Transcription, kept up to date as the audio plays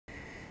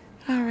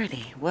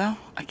Alrighty, well,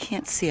 I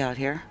can't see out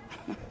here.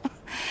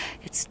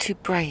 It's too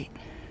bright.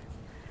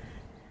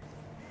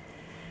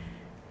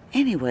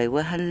 Anyway,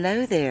 well,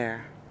 hello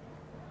there.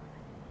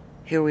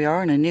 Here we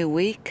are in a new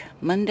week,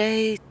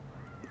 Monday,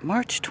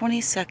 March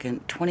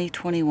 22nd,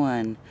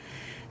 2021,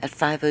 at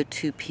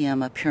 5:02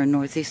 p.m. up here in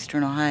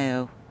northeastern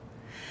Ohio.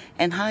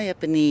 And high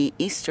up in the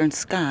eastern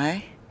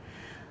sky,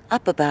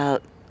 up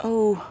about,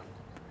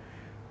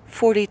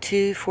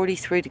 42,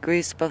 43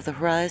 degrees above the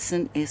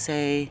horizon, is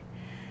a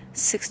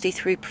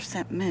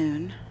 63%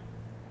 moon.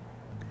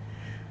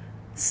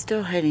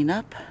 Still heading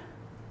up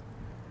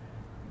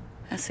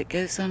as it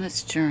goes on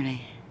its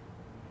journey.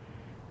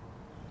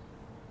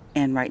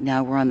 And right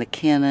now we're on the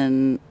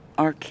Canon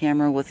R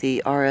camera with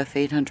the RF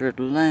 800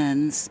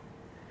 lens.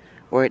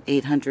 We're at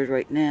 800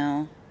 right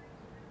now.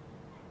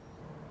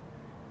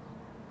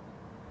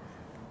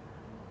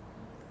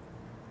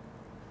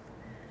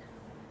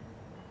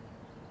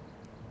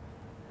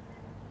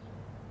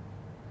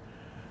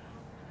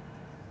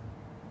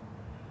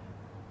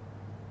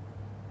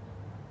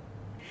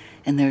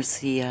 And there's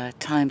the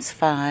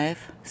 ×5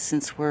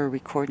 since we're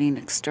recording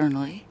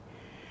externally.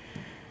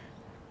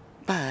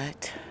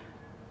 But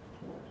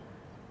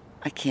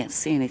I can't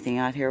see anything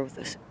out here with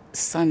the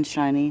sun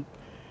shining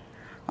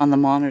on the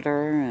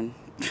monitor, and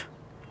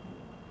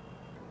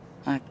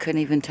I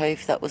couldn't even tell you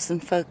if that was in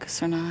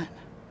focus or not.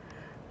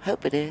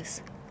 Hope it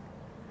is.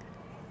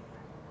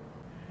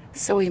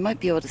 So we might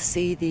be able to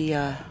see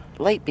the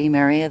light beam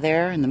area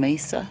there in the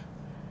mesa.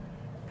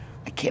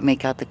 I can't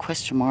make out the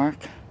question mark.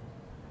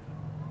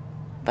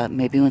 But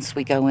maybe once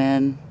we go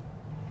in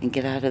and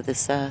get out of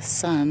this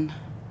sun,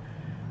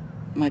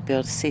 might be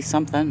able to see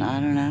something.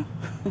 I don't know.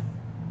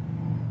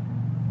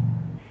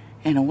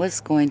 And I was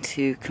going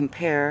to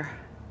compare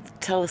the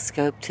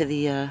telescope to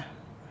the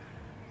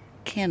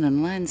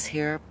Canon lens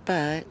here,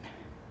 but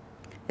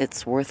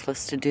it's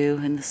worthless to do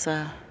in this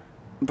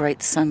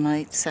bright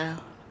sunlight. So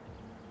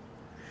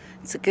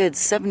it's a good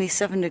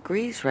 77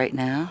 degrees right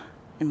now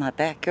in my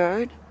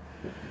backyard,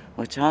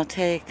 which I'll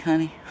take,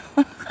 honey.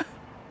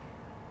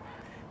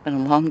 Been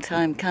a long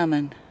time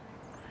coming,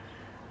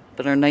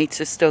 but our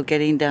nights are still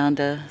getting down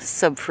to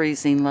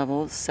sub-freezing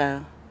levels,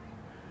 so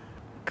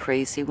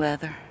crazy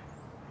weather.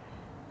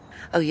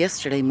 Oh,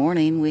 yesterday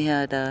morning we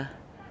had a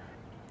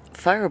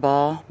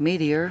fireball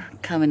Meteor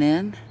coming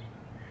in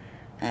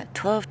at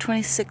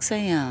 12:26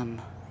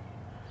 a.m.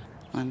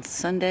 on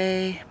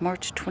Sunday,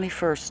 March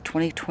 21st,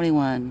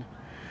 2021.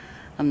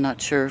 I'm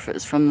not sure if it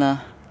was from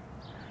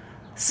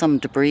some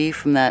debris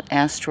from that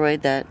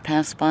asteroid that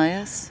passed by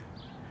us.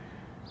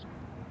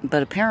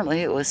 But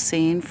apparently it was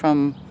seen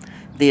from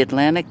the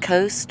Atlantic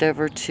coast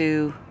over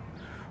to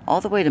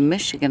all the way to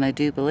Michigan, I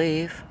do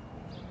believe.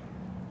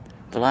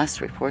 The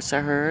last reports I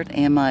heard,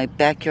 and my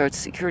backyard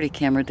security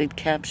camera did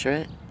capture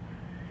it.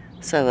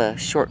 So a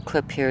short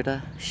clip here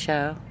to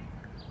show.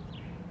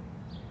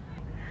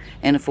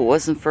 And if it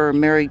wasn't for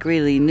Mary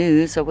Greeley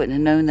News, I wouldn't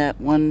have known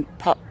that one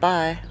popped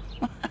by.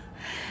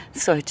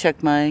 So I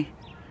checked my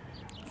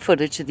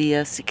footage of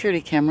the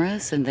security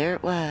cameras, and there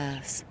it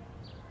was.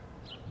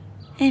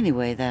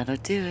 Anyway, that'll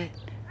do it.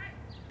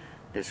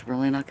 There's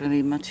really not going to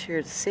be much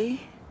here to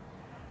see.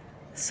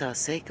 So I'll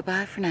say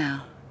goodbye for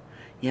now.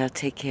 Y'all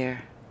take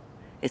care.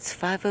 It's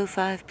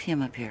 5:05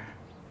 p.m. up here.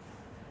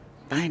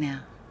 Bye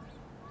now.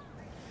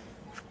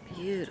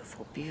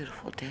 Beautiful,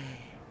 beautiful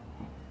day.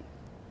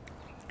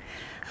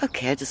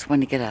 Okay, I just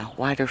wanted to get a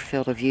wider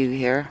field of view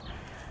here.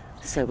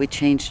 So we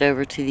changed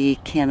over to the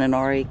Canon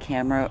RA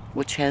camera,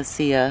 which has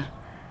the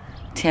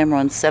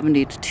Tamron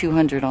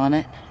 70-200 on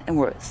it, and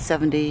we're at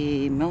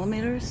 70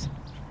 millimeters.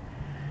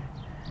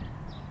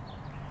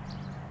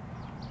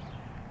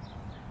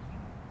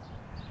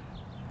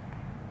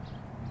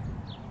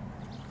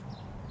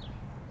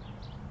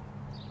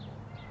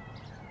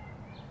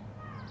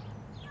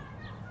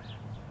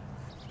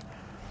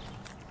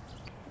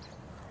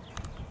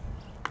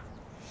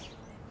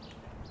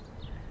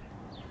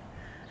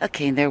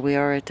 Okay, and there we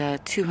are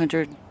at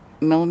 200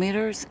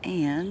 millimeters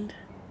and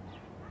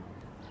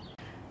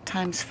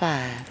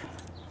 ×5.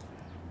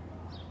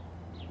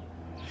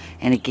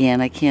 And again,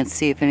 I can't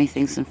see if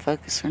anything's in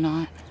focus or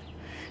not.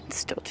 It's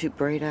still too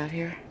bright out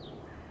here.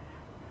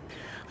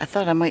 I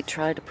thought I might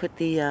try to put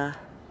the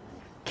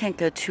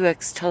Kenko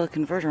 2X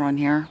teleconverter on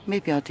here.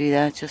 Maybe I'll do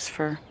that just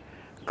for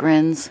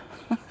grins.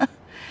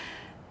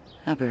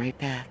 I'll be right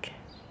back.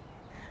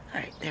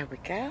 Alright, there we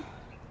go.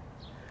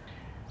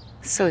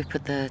 So we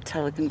put the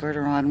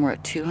teleconverter on. We're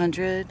at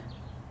 200.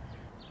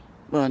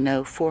 Well,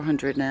 no,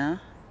 400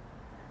 now.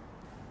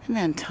 And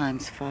then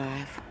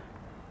 ×5.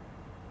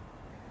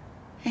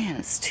 And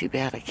it's too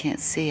bad I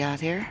can't see out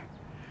here.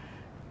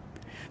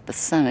 The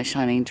sun is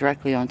shining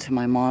directly onto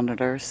my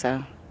monitor,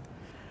 so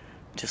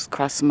just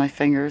crossing my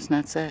fingers and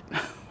that's it.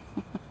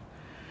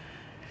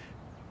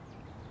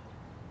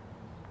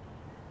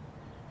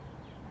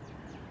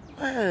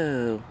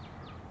 Whoa.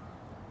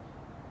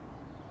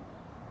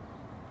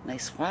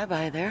 Nice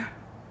flyby there.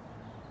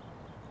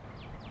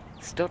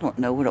 Still don't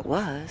know what it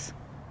was.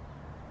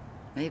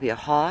 Maybe a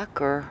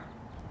hawk, or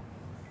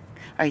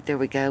Alright, there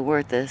we go. We're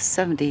at the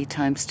 70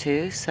 times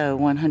 2, so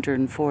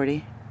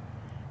 140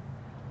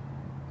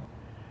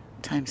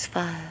 times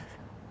 5.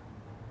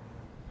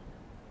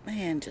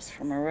 And just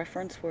from a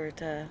reference, we're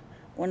at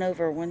 1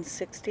 over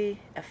 160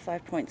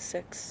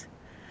 f5.6,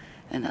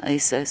 and the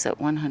ISO's at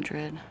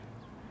 100.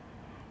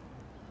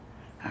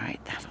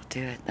 Alright, that'll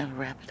do it. That'll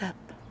wrap it up.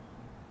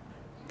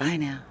 Bye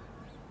now.